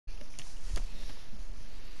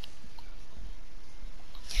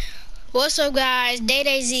What's up, guys?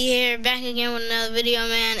 Day-Dayzee here, back again with another video,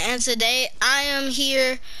 man. And today I am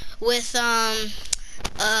here with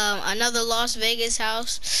another Las Vegas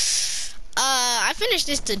house. I finished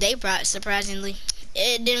this today, surprisingly.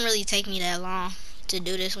 It didn't really take me that long to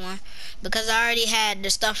do this one because I already had the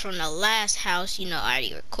stuff from the last house,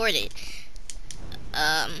 already recorded.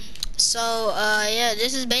 Yeah,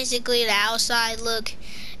 this is basically the outside look.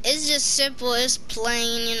 It's just simple. It's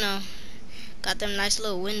plain. Got them nice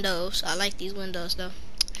little windows. I like these windows though.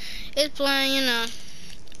 It's plain.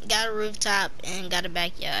 Got a rooftop and got a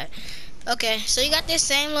backyard. Okay, so you got this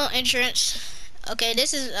same little entrance. Okay,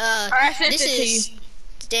 this is I sent this it to is you.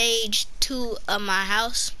 stage 2 of my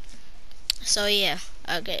house. So yeah,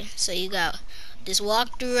 okay. So you got this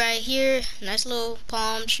walkthrough right here, nice little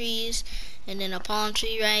palm trees, and then a palm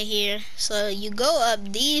tree right here. So you go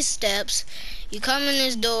up these steps, you come in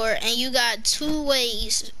this door, and you got two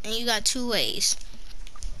ways.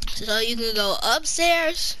 So you can go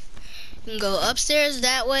upstairs. You can go upstairs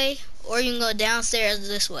that way, or you can go downstairs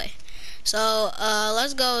this way. So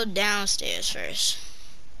let's go downstairs first.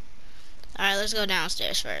 Alright, let's go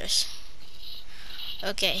downstairs first.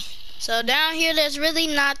 Okay, so down here there's really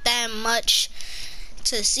not that much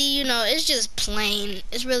to see. It's just plain.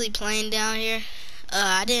 It's really plain down here.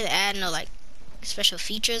 I didn't add no like special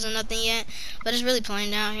features or nothing yet, but it's really plain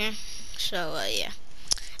down here. So yeah,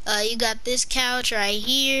 you got this couch right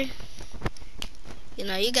here.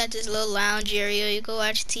 You got this little lounge area. You can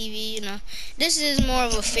watch TV. This is more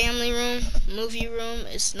of a family room, movie room.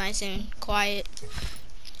 It's nice and quiet.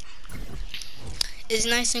 It's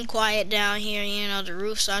nice and quiet down here. The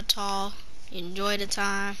roofs are tall. You enjoy the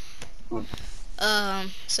time.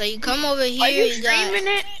 So you come over here. Are you streaming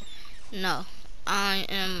it? No, I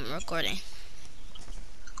am recording.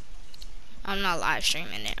 I'm not live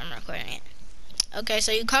streaming it. I'm recording it. Okay,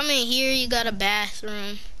 so you come in here. You got a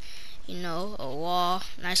bathroom. A wall,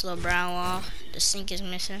 nice little brown wall. The sink is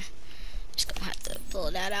missing. Just gonna have to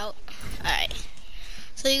pull that out. Alright.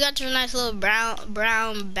 So you got your nice little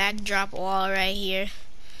brown backdrop wall right here.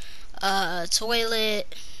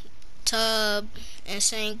 Toilet, tub, and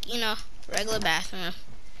sink, regular bathroom.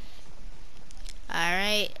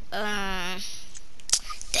 Alright. Dang,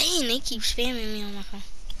 they keep spamming me on my phone.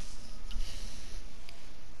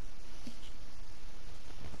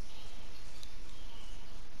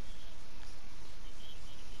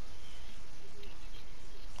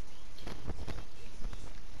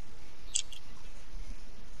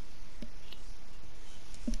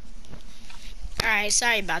 Alright,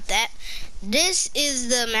 sorry about that. This is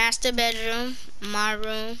the master bedroom, my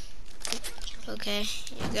room. Okay,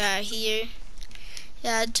 you got here. You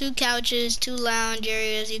got 2 couches, 2 lounge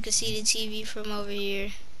areas. You can see the TV from over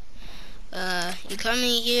here. You come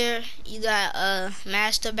in here, you got a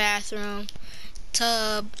master bathroom,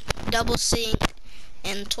 tub, double sink,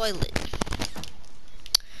 and toilet.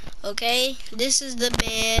 Okay, this is the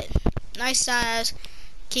bed. Nice size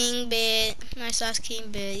king bed.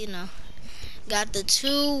 Got the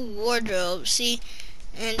 2 wardrobes, see?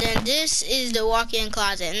 And then this is the walk-in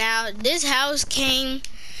closet. Now, this house came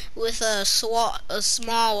with a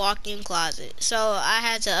small walk-in closet. So I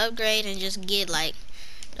had to upgrade and just get like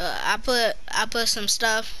I put some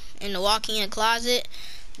stuff in the walk-in closet,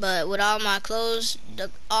 but with all my clothes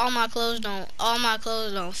don't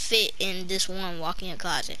fit in this one walk-in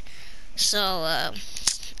closet. So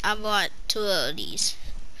I bought 2 of these.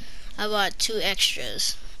 I bought 2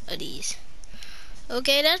 extras of these.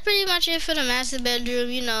 Okay, that's pretty much it for the master bedroom.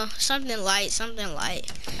 Something light.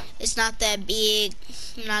 It's not that big,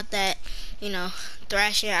 not that,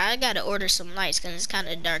 thrashing. I gotta order some lights because it's kind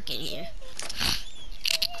of dark in here.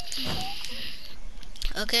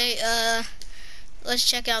 Okay, let's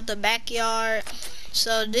check out the backyard.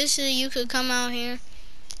 So you could come out here,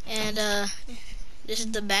 and this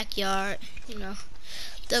is the backyard. The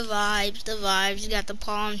vibes. You got the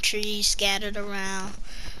palm trees scattered around.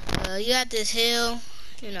 You got this hill.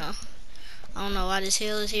 I don't know why this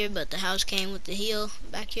hill is here, but the house came with the hill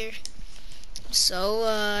back here. So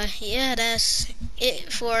yeah, that's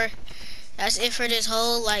it for this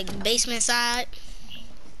whole like basement side.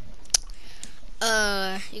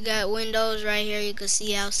 You got windows right here. You can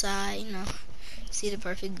see outside. See the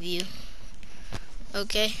perfect view.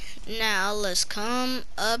 Okay, now let's come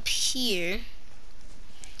up here.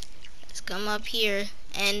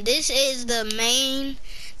 And this is the main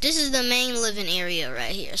living area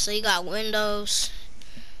right here. So you got windows.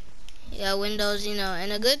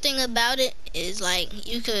 And the good thing about it is like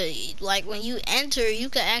you could when you enter, you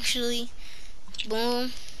could actually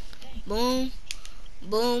boom, boom,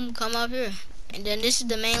 boom, come up here. And then this is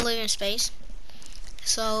the main living space.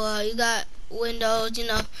 So you got windows,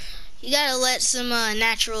 You gotta let some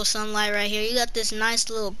natural sunlight right here. You got this nice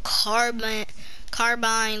little carbine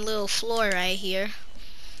little floor right here.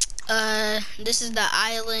 This is the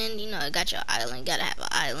island. You know, you got your island. You gotta have an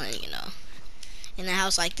island, you know. In a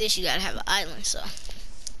house like this, you gotta have an island, so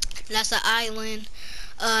that's the island.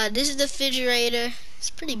 This is the refrigerator. It's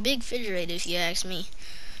a pretty big refrigerator if you ask me.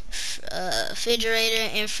 Refrigerator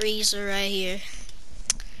and freezer right here.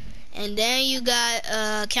 And then you got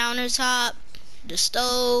countertop, the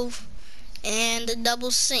stove, and the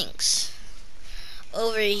double sinks.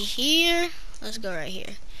 Over here, let's go right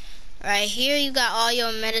here. Right here you got all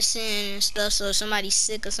your medicine and stuff, so if somebody's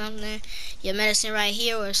sick or something, your medicine right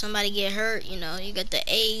here, or if somebody get hurt, you know, you got the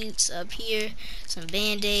aids up here, some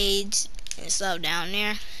band-aids and stuff down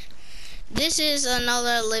there. This is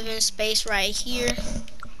another living space right here.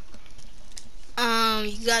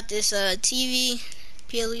 You got this TV,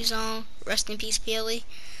 Peely's on, rest in peace Peely.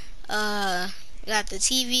 You got the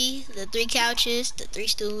TV, the 3 couches, the 3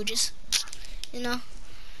 stooges, you know.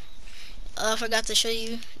 I forgot to show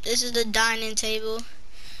you. This is the dining table.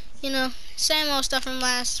 You know, same old stuff from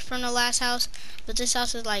the last house, but this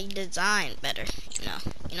house is like designed better. You know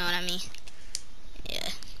what I mean? Yeah.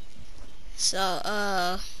 So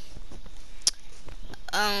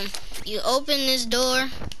you open this door,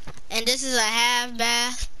 and this is a half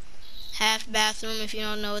bathroom. If you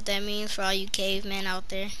don't know what that means, for all you cavemen out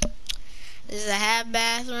there, this is a half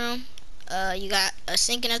bathroom. You got a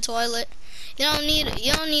sink and a toilet. You don't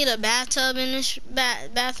need a bathtub in this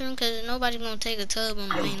bathroom, because nobody's gonna take a tub on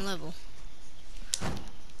the main level.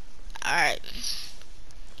 Alright.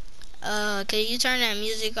 Can you turn that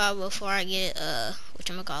music off before I get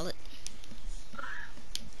whatchamacallit?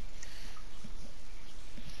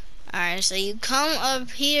 Alright, so you come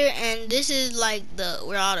up here, and this is like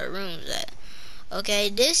where all the rooms at. Okay,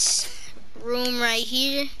 this room right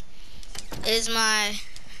here is my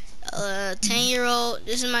 10-year-old.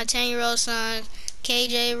 This is my 10-year-old son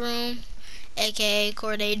KJ room, aka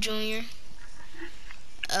Corday Jr.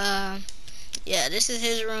 Yeah, this is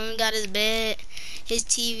his room. He got his bed, his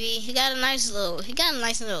TV. He got a nice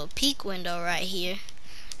little peek window right here,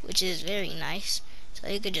 which is very nice. So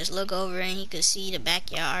he could just look over and he could see the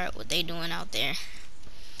backyard, what they doing out there.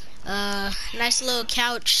 Nice little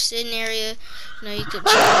couch sitting area. You know, you could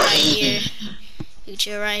chill right here. You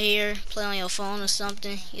chill right here, play on your phone or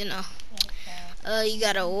something, you know. You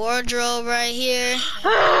got a wardrobe right here.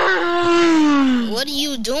 What are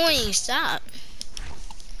you doing? Stop.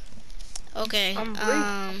 Okay.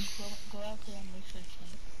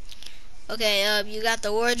 Okay, you got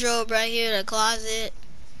the wardrobe right here, the closet.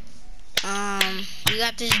 You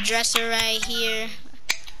got this dresser right here.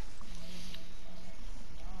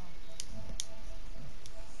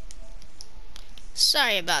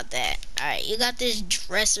 Sorry about that. Alright, you got this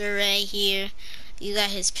dresser right here. You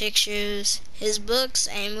got his pictures, his books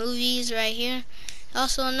and movies right here.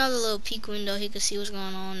 Also another little peek window. He could see what's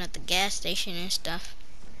going on at the gas station and stuff.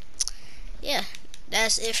 Yeah,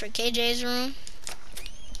 that's it for KJ's room.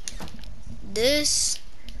 Is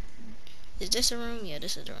this a room? Yeah,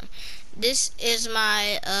 this is a room. This is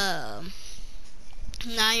my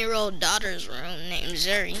 9-year-old daughter's room named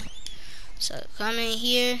Zuri. So come in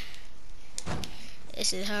here.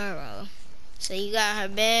 This is her room. So you got her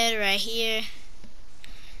bed right here.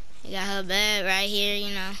 You got her bed right here,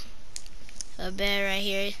 you know. Her bed right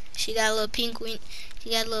here. She got a little pink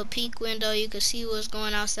window. You can see what's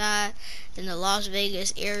going outside in the Las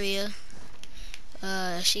Vegas area.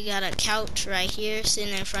 She got a couch right here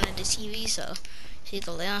sitting in front of the TV, so she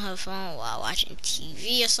can lay on her phone while watching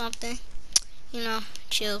TV or something. You know,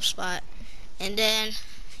 chill spot. And then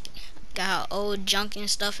got her old junk and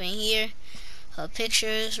stuff in here. Her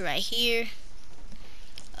pictures right here.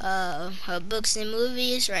 Her books and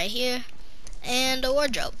movies right here. And the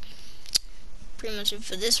wardrobe. Pretty much it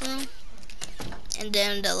for this room. And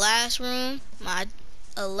then the last room, my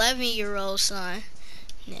 11-year-old son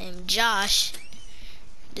named Josh.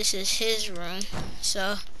 This is his room.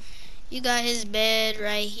 So you got his bed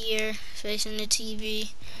right here facing the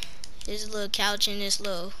TV. His little couch in this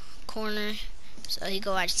little corner, so he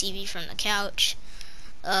can watch TV from the couch.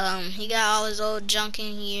 He got all his old junk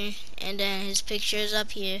in here, and then his pictures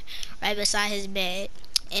up here right beside his bed,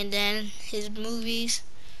 and then his movies,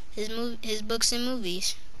 his books and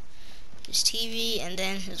movies, his TV, and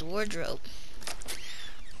then his wardrobe.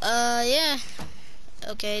 Yeah.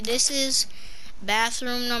 Okay, this is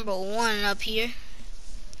bathroom number 1 up here.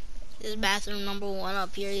 This is bathroom number 1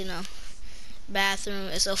 up here, you know. Bathroom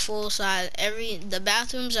is a full size. The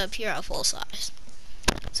bathrooms up here are full size.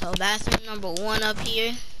 So bathroom number 1 up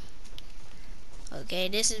here. Okay,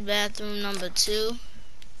 this is bathroom number 2.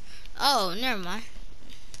 Oh, never mind.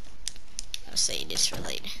 I'll say this for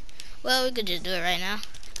later. Well, we could just do it right now.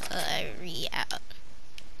 Out.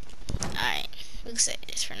 Alright, we can say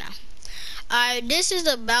this for now. Alright, this is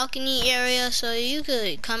the balcony area, so you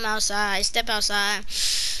could come outside, step outside,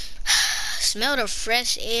 smell the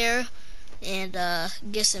fresh air, and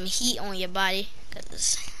get some heat on your body, because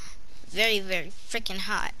it's very, very freaking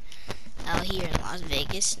hot out here in Las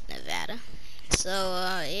Vegas, Nevada.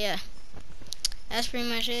 So, yeah, that's pretty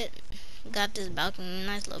much it. Got this balcony,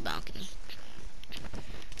 nice little balcony.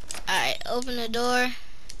 Alright, open the door,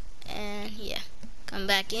 and yeah, come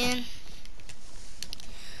back in.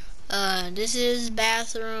 This is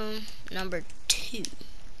bathroom number 2.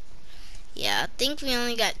 Yeah, I think we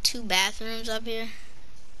only got 2 bathrooms up here.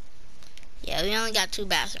 Yeah, we only got 2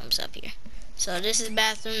 bathrooms up here. So this is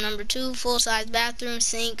bathroom number 2, full-size bathroom,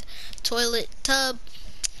 sink, toilet, tub.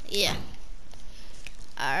 Yeah.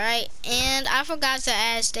 Alright, and I forgot to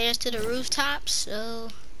add stairs to the rooftop,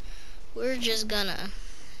 so we're just gonna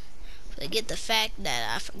forget the fact that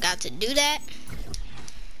I forgot to do that.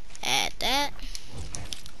 Add that.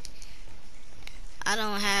 I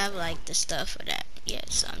don't have like the stuff for that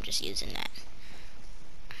yet, so I'm just using that.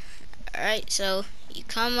 Alright, so you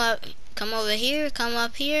come over here, come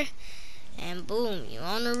up here, and boom, you're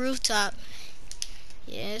on the rooftop.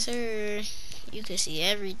 Yes, sir. You can see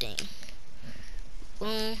everything.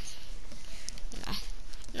 Boom. No.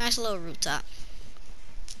 Nice little rooftop.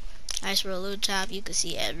 Nice little rooftop. You can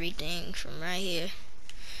see everything from right here.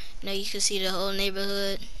 You know, you can see the whole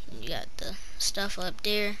neighborhood. You got the stuff up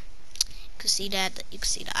there. You can see that. You can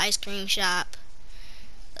see the ice cream shop.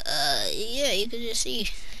 Yeah, you can just see.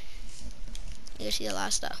 You can see a lot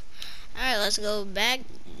of stuff. Alright, let's go back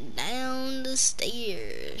down the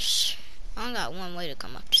stairs. I only got one way to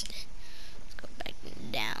come up the stairs. Let's go back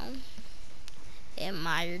down.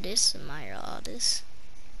 Admire this, admire all this.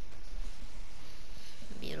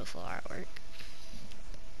 Beautiful artwork.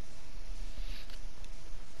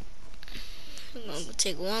 I'm gonna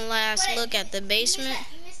take one last look at the basement.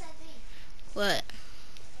 You missed that thing. What?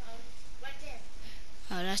 Right there.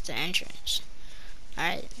 Oh, that's the entrance.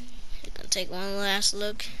 Alright, we're gonna take one last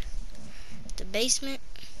look at the basement.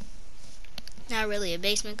 Not really a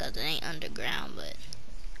basement because it ain't underground, but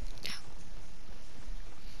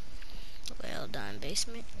well done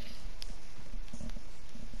basement.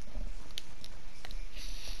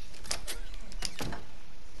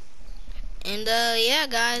 And yeah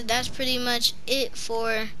guys, that's pretty much it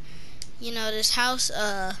for, you know, this house.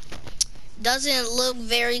 Doesn't look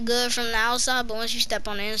very good from the outside, but once you step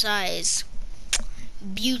on the inside, it's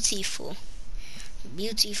beautiful.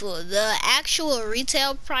 Beautiful. The actual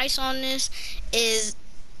retail price on this is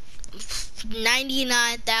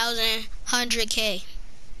 $99,100K.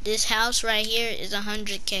 This house right here is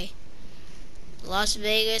 $100K. Las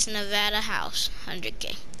Vegas, Nevada house,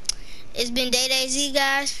 $100K. It's been Day-Dayzee,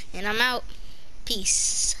 guys, and I'm out.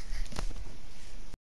 Peace.